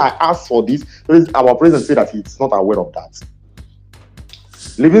 The day I asked for this, our president said that he's not aware of that.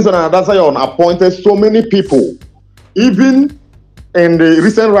 Livingstone and Adazayan appointed so many people. Even in the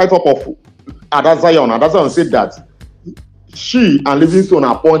recent write-up of Adazayan said that she and Livingstone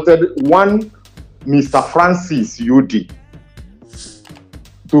appointed one Mr. Francis Yudi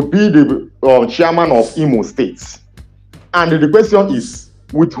to be the chairman of Imo State. And the question is,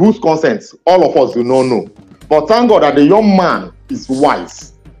 with whose consent? All of us do not know. But thank God that the young man is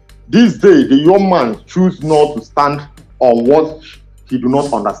wise. This day, the young man choose not to stand on what he do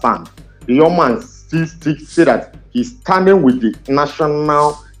not understand. The young man still say that he's standing with the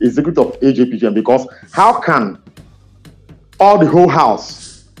national executive of AJPGM, because how can all the whole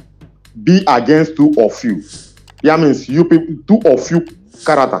house be against two of you? That means you people, two of you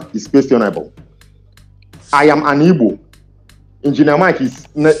character is questionable. I am an Igbo. Engineer Mike is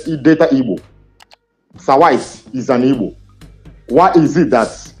data Igbo. Sawais is an Igbo. Why is it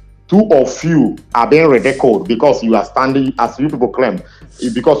that two of you are being ridiculed because you are standing, as you people claim,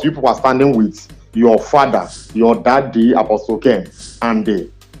 because you people are standing with your father, your daddy, Apostle Ken,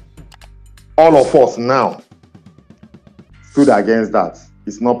 and all of us now stood against that?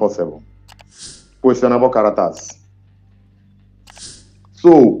 It's not possible. Questionable characters.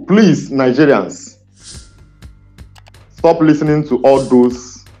 So please, Nigerians, stop listening to all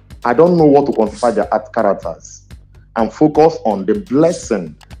those, I don't know what to consider their art characters, and focus on the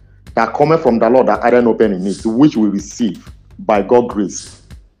blessing that cometh from the Lord that I don't open in it, which we receive by God's grace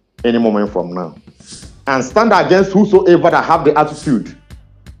any moment from now. And stand against whosoever that have the attitude,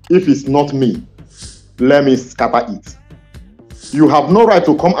 if it's not me, let me scatter it. You have no right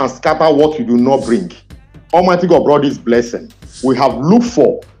to come and scatter what you do not bring. Almighty God brought this blessing. We have looked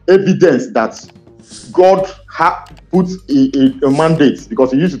for evidence that God put a mandate,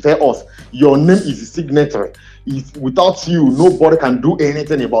 because He used to tell us, your name is a signatory. Without you, nobody can do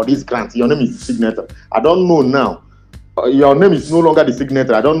anything about this grant. Your name is the signatory. I don't know now. Your name is no longer the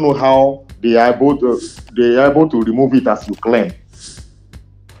signatory. I don't know how they are able to remove it as you claim.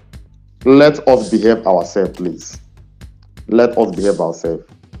 Let us behave ourselves, please. Let us behave ourselves.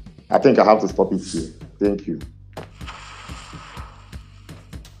 I think I have to stop it here. Thank you.